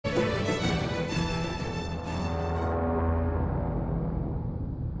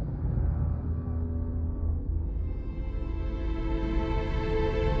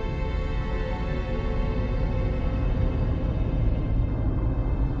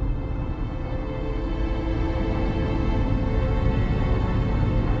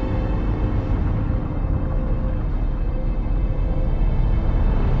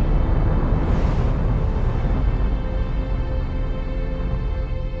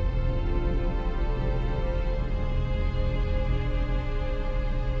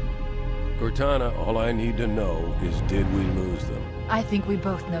Cortana, all I need to know is did we lose them? I think we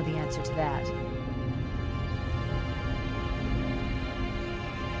both know the answer to that.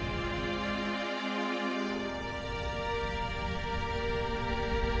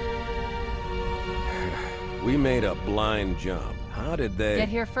 We made a blind jump. How did they... Get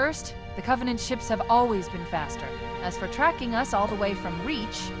here first? The Covenant ships have always been faster. As for tracking us all the way from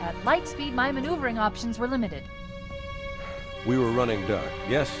Reach, at light speed my maneuvering options were limited. We were running dark,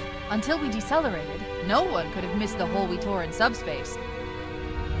 yes? Until we decelerated, no one could have missed the hole we tore in subspace.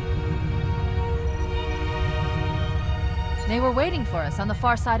 They were waiting for us on the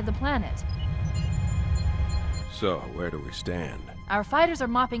far side of the planet. So, where do we stand? Our fighters are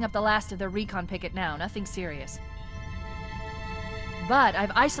mopping up the last of their recon picket now, nothing serious. But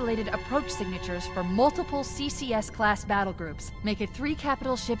I've isolated approach signatures for multiple CCS-class battle groups. Make it 3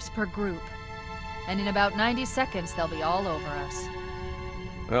 capital ships per group. And in about 90 seconds, they'll be all over us.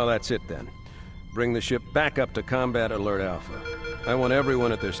 Well, that's it then. Bring the ship back up to Combat Alert Alpha. I want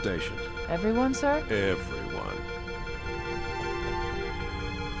everyone at their stations. Everyone, sir? Everyone.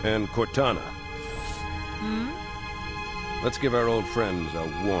 And Cortana. Let's give our old friends a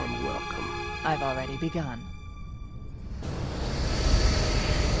warm welcome. I've already begun.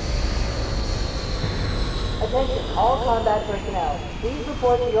 Attention, all combat personnel. Please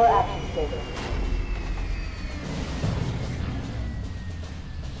report to your action station.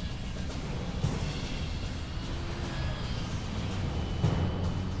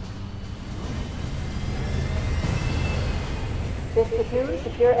 Fifth platoon,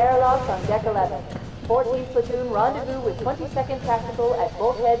 secure airlocks on deck 11. 14th platoon, rendezvous with 22nd Tactical at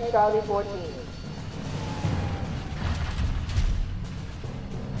Bulkhead Charlie 14.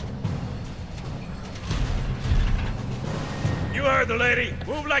 You heard the lady.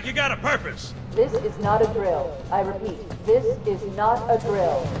 Move like you got a purpose. This is not a drill. I repeat, this is not a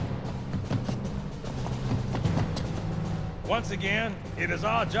drill. Once again, it is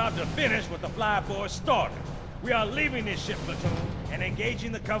our job to finish what the flyboys started. We are leaving this ship platoon and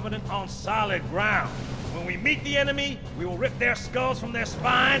engaging the Covenant on solid ground. When we meet the enemy, we will rip their skulls from their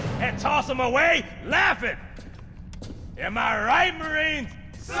spines and toss them away, laughing. Am I right, Marines?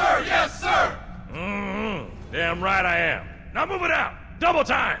 Sir, yes, sir! Damn right I am. Now move it out! Double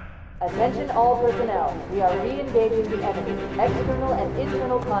time! Attention all personnel. We are re-engaging the enemy. External and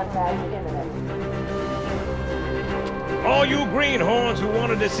internal contact imminent. All you greenhorns who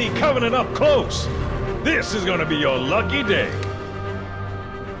wanted to see Covenant up close, this is gonna be your lucky day.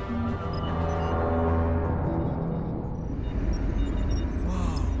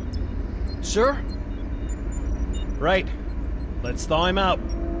 Whoa. Sir? Right. Let's thaw him out.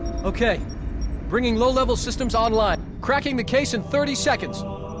 Okay. Bringing low-level systems online. Cracking the case in 30 seconds.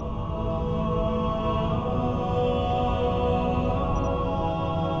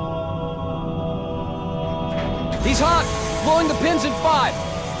 He's hot! Blowing the pins in 5!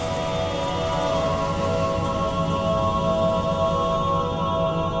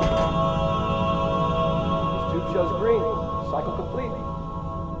 Tube shows green. Cycle complete.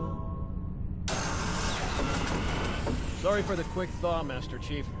 Sorry for the quick thaw, Master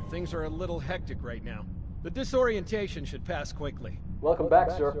Chief. Things are a little hectic right now. The disorientation should pass quickly. Welcome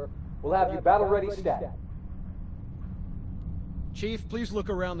back, sir. We'll have you battle-ready stat. Chief, please look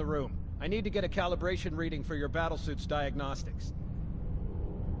around the room. I need to get a calibration reading for your battlesuit's diagnostics.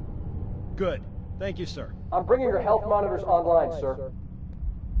 Good. Thank you, sir. I'm bringing your health monitors online, sir.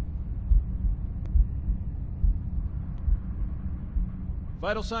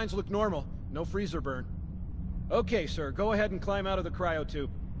 Vital signs look normal. No freezer burn. Okay, sir. Go ahead and climb out of the cryotube.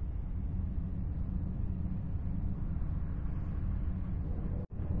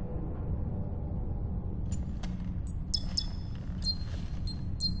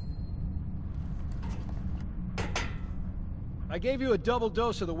 I gave you a double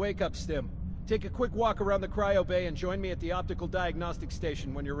dose of the wake-up stim. Take a quick walk around the cryo bay and join me at the optical diagnostic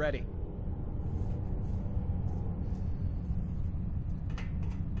station when you're ready.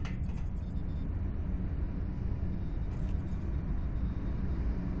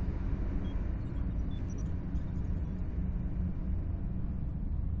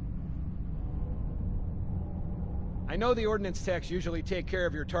 I know the ordnance techs usually take care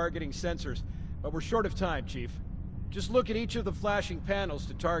of your targeting sensors, but we're short of time, Chief. Just look at each of the flashing panels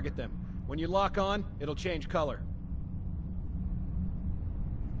to target them. When you lock on, it'll change color.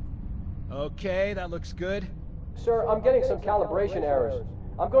 Okay, that looks good. Sir, I'm getting some calibration errors.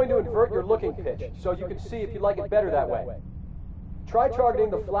 I'm going to invert your looking pitch, so you can see if you like it better that way. Try targeting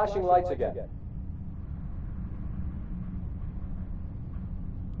the flashing lights again.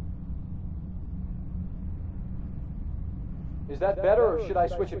 Is that better, or should I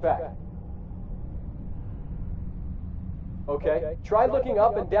switch it back? Okay, try looking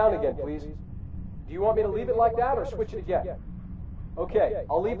up and down again, please. Do you want me to leave it like that or switch it again? Okay,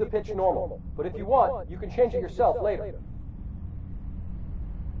 I'll leave the pitch normal, but if you want, you can change it yourself later.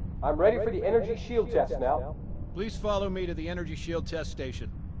 I'm ready for the energy shield test now. Please follow me to the energy shield test station.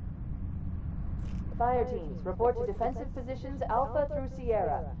 Fire teams, report to defensive positions Alpha through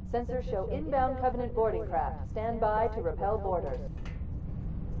Sierra. Sensors show inbound Covenant boarding craft. Stand by to repel boarders.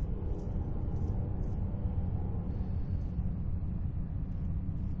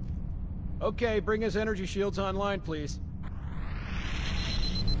 Okay, bring his energy shields online, please.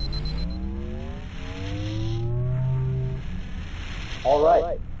 All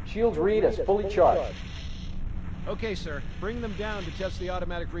right, shields read as fully charged. Okay, sir. Bring them down to test the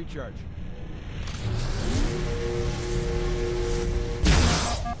automatic recharge.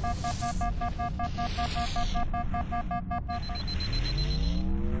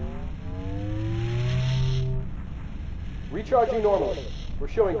 Recharging normally. We're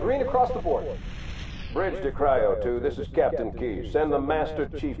showing green across the board. Bridge to Cryo 2, this is Captain Keyes. Send the Master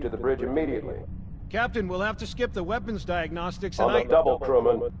Chief to the bridge immediately. Captain, we'll have to skip the weapons diagnostics and On the double,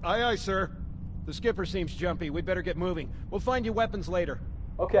 crewman. Aye, aye, sir. The skipper seems jumpy. We'd better get moving. We'll find you weapons later.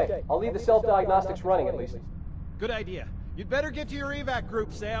 Okay, I'll leave the self-diagnostics running at least. Good idea. You'd better get to your evac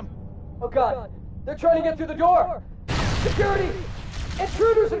group, Sam. Oh God, they're trying to get through the door! Security!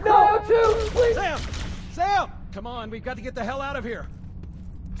 Intruders at Cryo 2, please! Sam! Sam! Come on, we've got to get the hell out of here.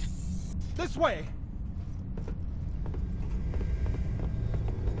 This way!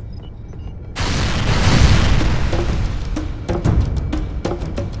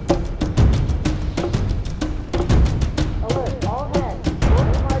 Alert, all hands.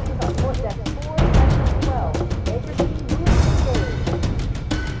 Boarding parties on port deck 4, 10, and 12. Major team moving engaged.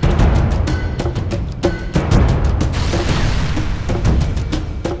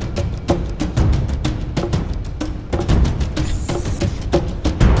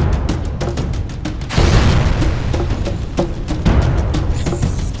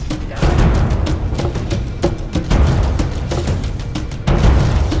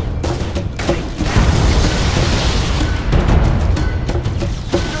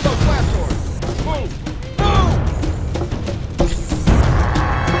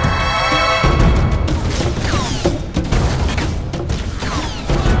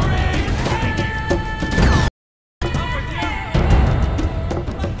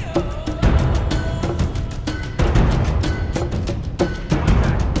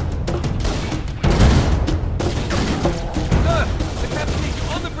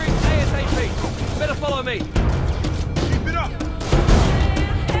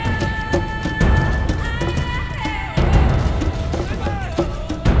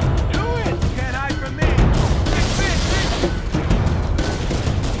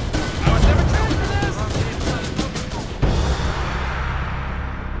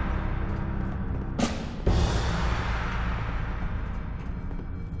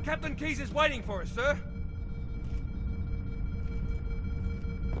 Captain Keyes is waiting for us, sir.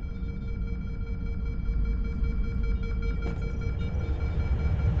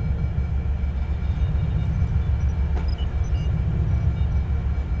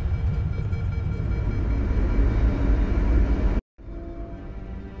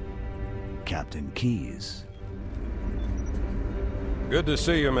 Captain Keyes. Good to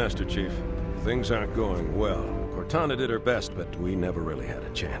see you, Master Chief. Things aren't going well. Cortana did her best, but we never really had a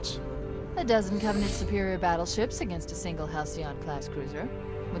chance. A dozen Covenant superior battleships against a single Halcyon-class cruiser.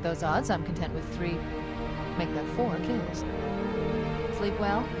 With those odds, I'm content with 3, make that 4 kills. Sleep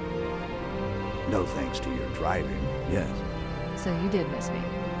well? No thanks to your driving, yes. So you did miss me.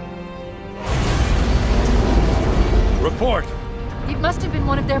 Report! It must have been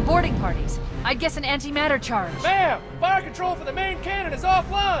one of their boarding parties. I'd guess an antimatter charge. Ma'am! Fire control for the main cannon is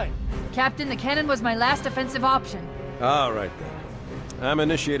offline! Captain, the cannon was my last offensive option. All right, then. I'm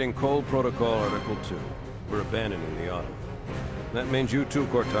initiating Cold Protocol Article 2. We're abandoning the Autumn. That means you too,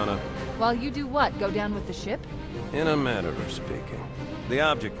 Cortana. While you do what, go down with the ship? In a manner of speaking. The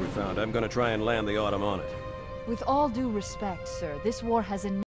object we found, I'm gonna try and land the Autumn on it. With all due respect, sir, this war has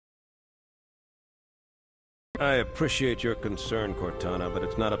a... I appreciate your concern, Cortana, but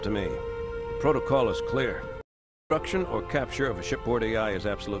it's not up to me. The protocol is clear. Destruction or capture of a shipboard AI is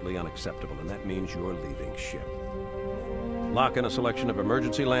absolutely unacceptable, and that means you're leaving ship. Lock in a selection of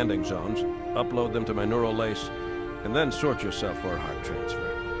emergency landing zones, upload them to my neural lace, and then sort yourself for a heart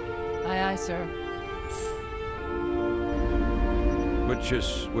transfer. Aye, aye, sir. Which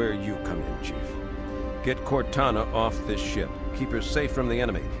is where you come in, Chief. Get Cortana off this ship. Keep her safe from the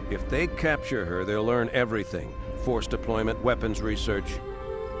enemy. If they capture her, they'll learn everything. Force deployment, weapons research,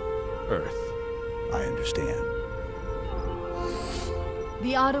 Earth. I understand.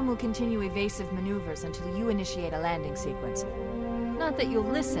 The Autumn will continue evasive maneuvers until you initiate a landing sequence. Not that you'll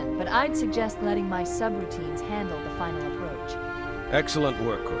listen, but I'd suggest letting my subroutines handle the final approach. Excellent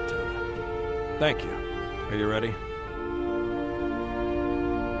work, Cortana. Thank you. Are you ready?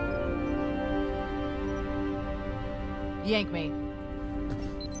 Yank me.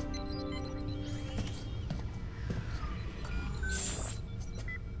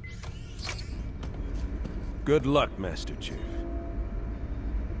 Good luck, Master Chief.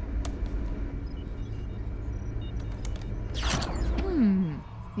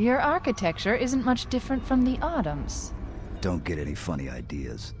 Your architecture isn't much different from the Autumn's. Don't get any funny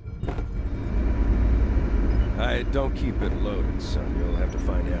ideas. I don't keep it loaded, son. You'll have to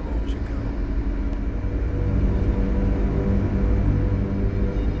find ammo as you go.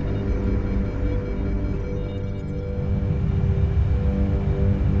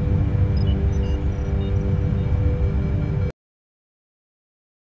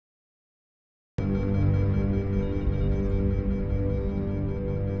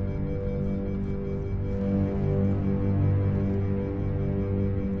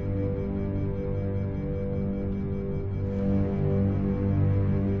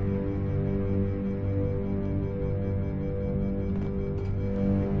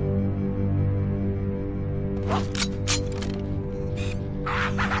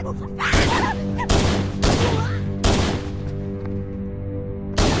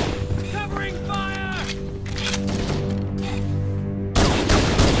 Covering fire!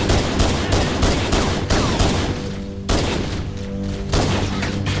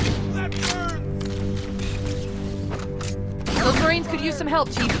 That burns! Those Marines could use some help,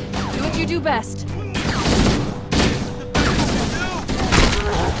 Chief. Do what you do best.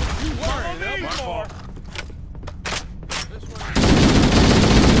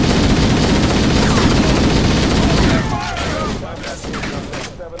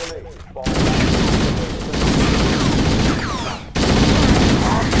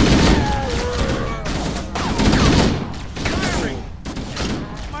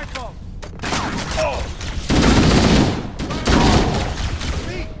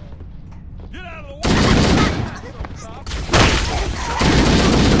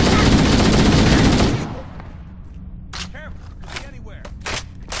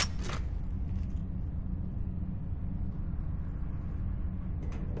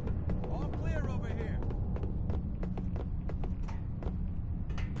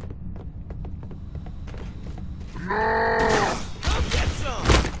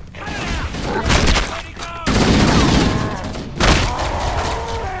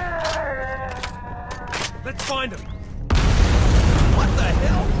 Let's find him. What the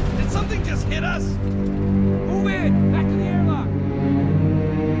hell? Did something just hit us? Move in! Back to the airlock!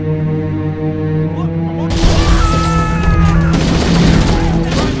 Look!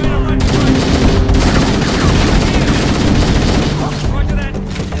 Roger that!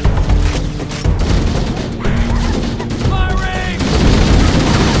 Firing!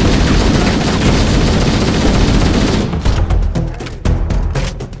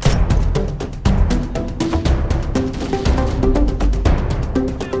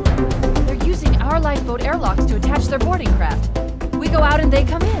 Lifeboat airlocks to attach their boarding craft. We go out and they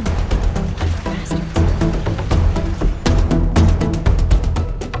come in. Bastards.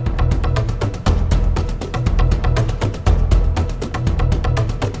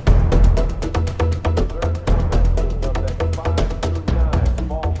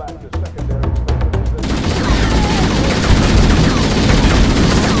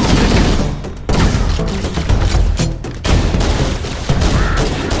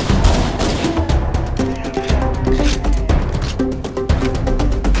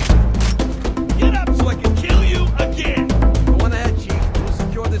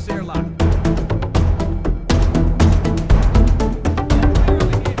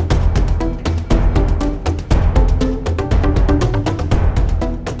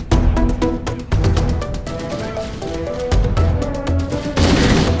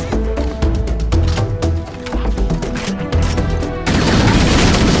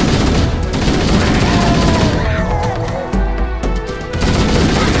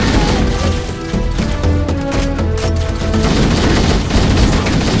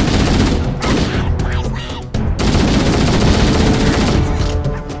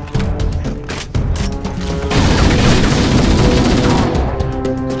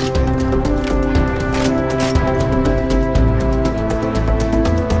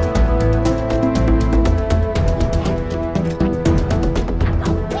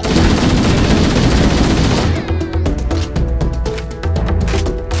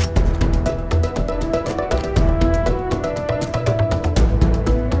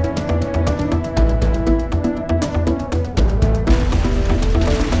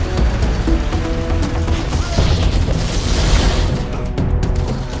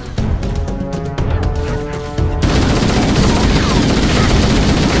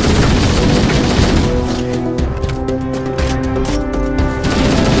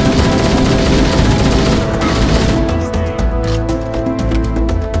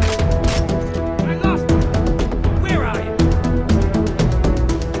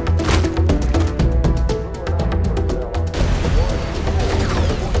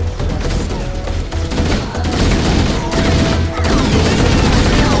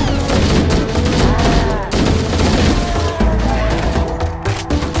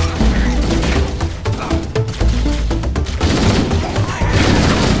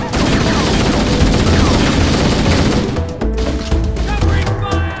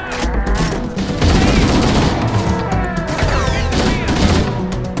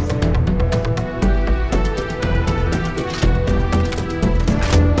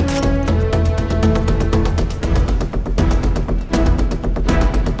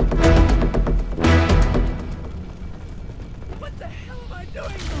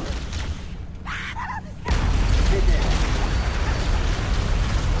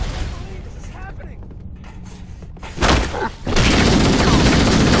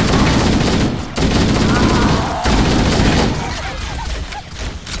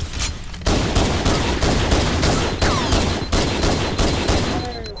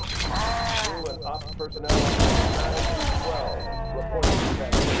 personnel on 912 reporting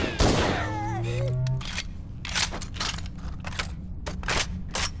detected.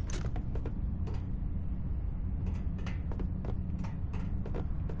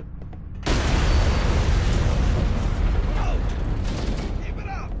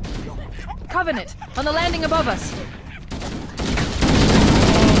 Covenant, on the landing above us.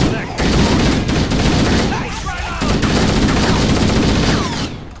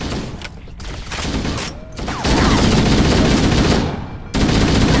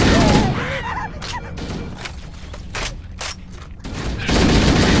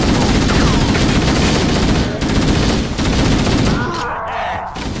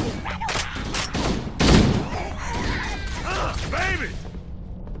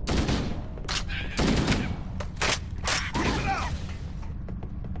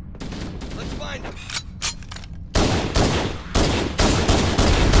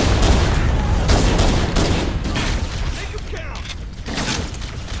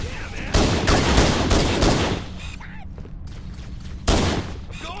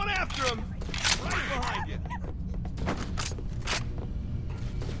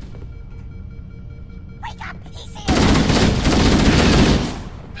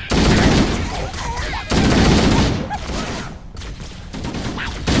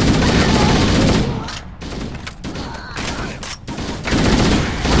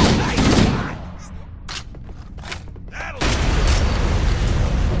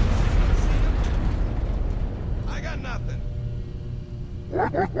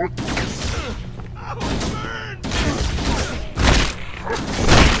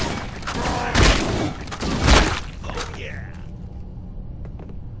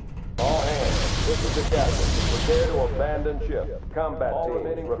 Combat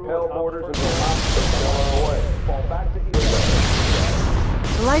team, repel boarders until hostiles are on our way. Fall back to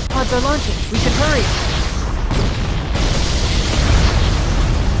east. The life pods are launching. We should hurry.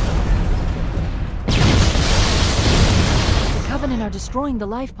 The Covenant are destroying the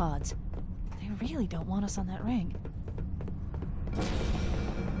life pods. They really don't want us on that ring.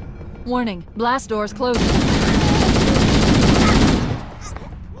 Warning, blast doors closing.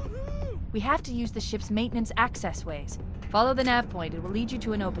 We have to use the ship's maintenance access ways. Follow the nav point. It will lead you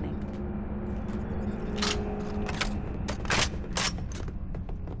to an opening.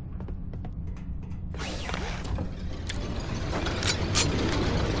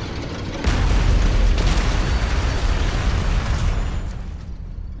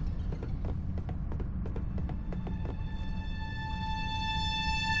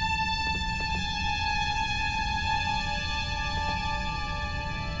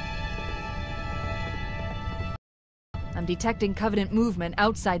 I'm detecting Covenant movement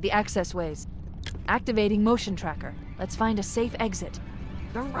outside the access ways. Activating motion tracker. Let's find a safe exit.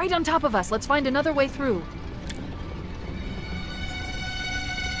 They're right on top of us. Let's find another way through.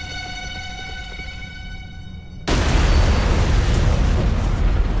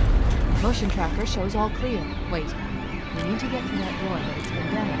 Motion tracker shows all clear. Wait. We need to get through that door, but it's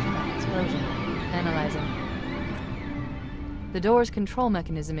been damaged by an explosion. Analyzing. The door's control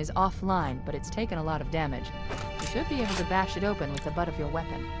mechanism is offline, but it's taken a lot of damage. You should be able to bash it open with the butt of your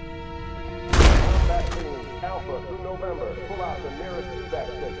weapon. Combat team, Alpha through November. Pull out the nearest evac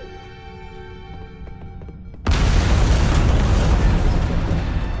station.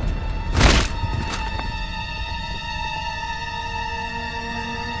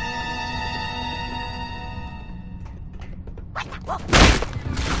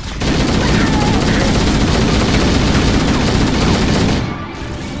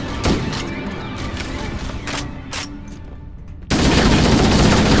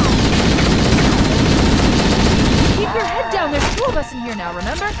 In here now,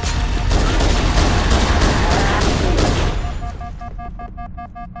 remember?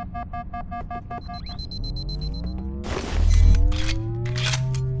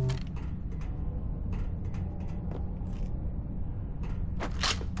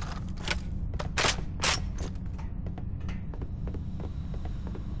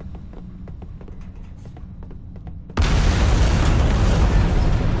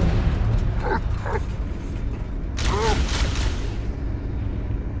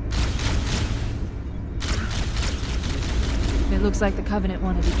 It looks like the Covenant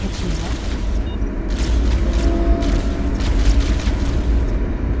want to be kitchen next.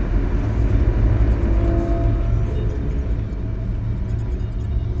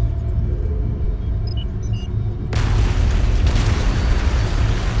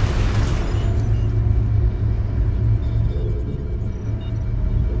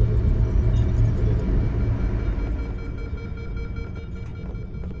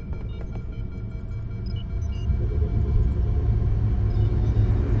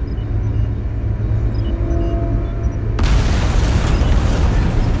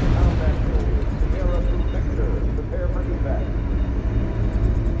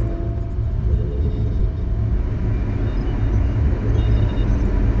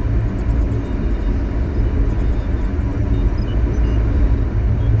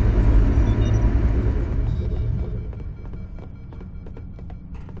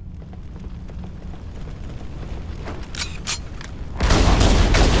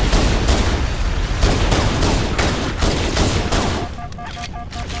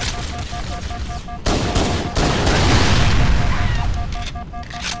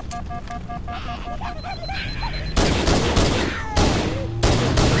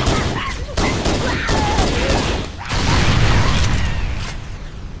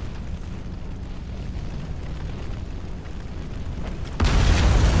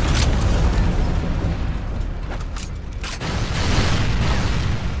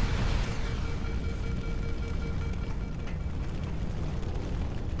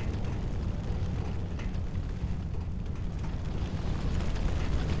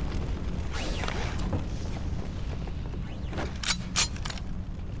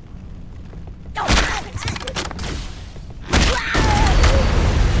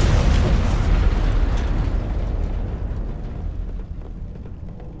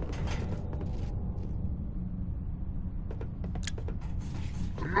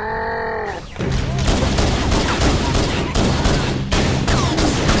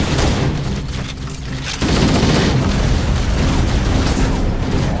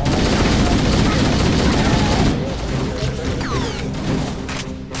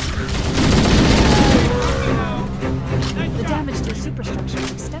 The damage to the superstructure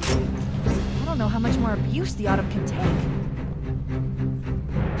is extensive. I don't know how much more abuse the Autumn can take.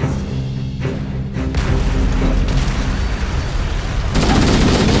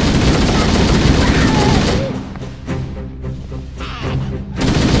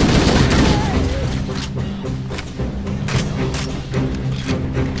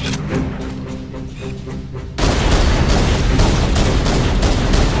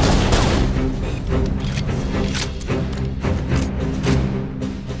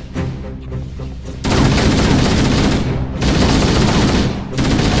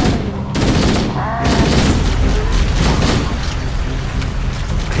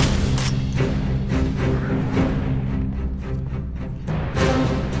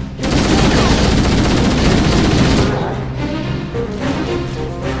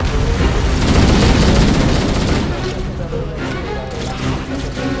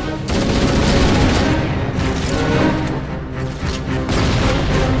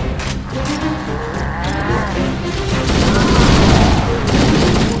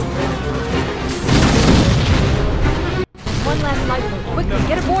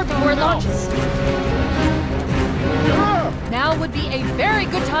 Now would be a very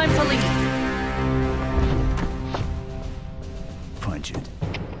good time to leave. Punch it.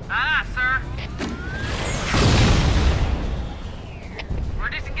 Aye, sir. We're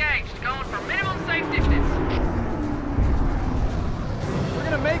disengaged, going for minimum safe distance. We're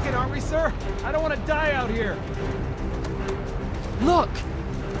gonna make it, aren't we, sir? I don't want to die out here. Look!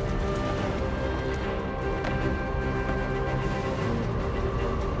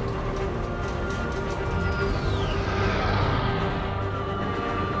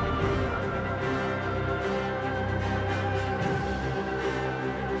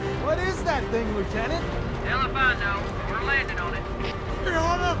 What is that thing, Lieutenant? Hell if I know. We're landing on it. The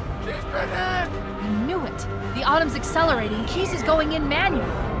Autumn! She's been in! I knew it. The Autumn's accelerating. Keys is going in manual.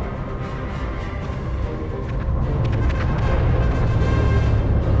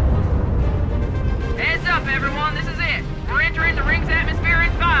 Heads up, everyone. This is it. We're entering the ring's atmosphere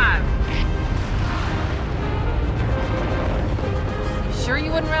in 5. You sure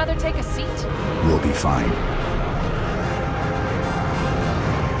you wouldn't rather take a seat? We'll be fine.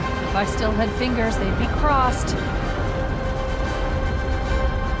 If I still had fingers, they'd be crossed.